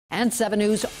And 7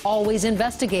 News always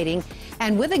investigating.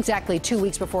 And with exactly 2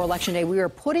 weeks before Election Day, we are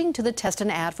putting to the test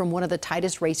an ad from one of the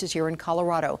tightest races here in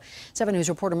Colorado. 7 News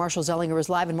reporter Marshall Zelinger is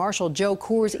live. And Marshall, Joe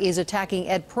Coors is attacking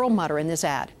Ed Perlmutter in this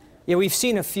ad. Yeah, we've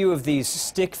seen a few of these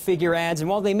stick figure ads, and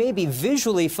while they may be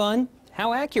visually fun,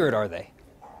 how accurate are they?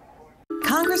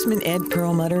 Congressman Ed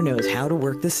Perlmutter knows how to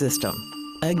work the system.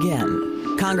 Again.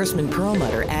 Congressman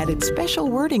Perlmutter added special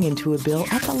wording into a bill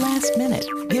at the last minute,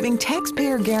 giving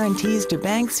taxpayer guarantees to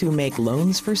banks who make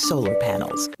loans for solar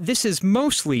panels. This is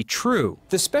mostly true.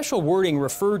 The special wording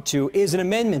referred to is an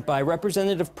amendment by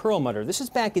Representative Perlmutter. This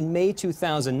is back in May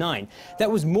 2009.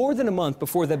 That was more than a month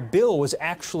before the bill was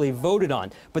actually voted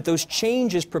on. But those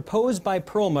changes proposed by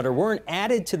Perlmutter weren't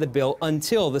added to the bill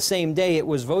until the same day it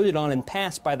was voted on and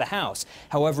passed by the House.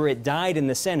 However, it died in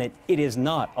the Senate. It is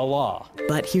not a law.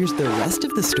 But here's the rest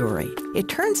of the story. It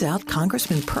turns out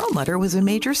Congressman Perlmutter was a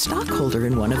major stockholder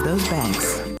in one of those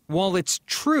banks. While it's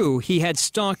true he had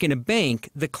stock in a bank,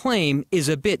 the claim is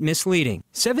a bit misleading.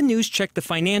 7 News checked the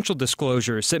financial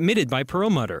disclosures submitted by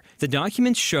Perlmutter. The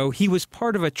documents show he was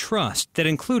part of a trust that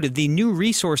included the New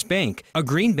Resource Bank, a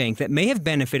green bank that may have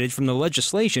benefited from the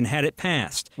legislation had it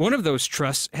passed. One of those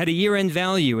trusts had a year-end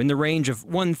value in the range of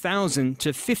 $1,000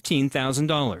 to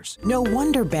 $15,000. No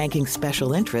wonder banking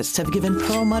special interests have given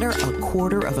Perlmutter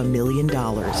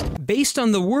 $250,000. Based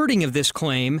on the wording of this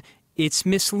claim, it's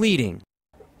misleading.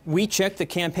 We checked the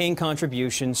campaign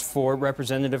contributions for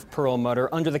Representative Perlmutter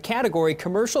under the category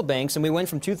commercial banks, and we went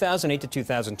from 2008 to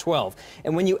 2012.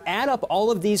 And when you add up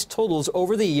all of these totals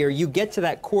over the year, you get to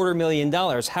that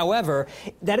 $250,000. However,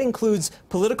 that includes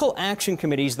political action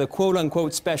committees, the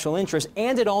quote-unquote special interest,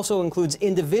 and it also includes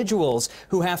individuals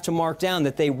who have to mark down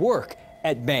that they work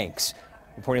at banks.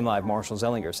 Reporting live, Marshall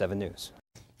Zelinger, 7 News.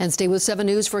 And stay with 7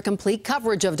 News for complete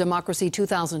coverage of Democracy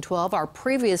 2012. Our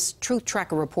previous Truth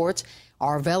Tracker reports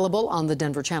are available on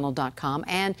thedenverchannel.com,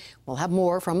 and we'll have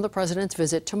more from the president's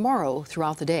visit tomorrow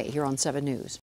throughout the day here on 7 News.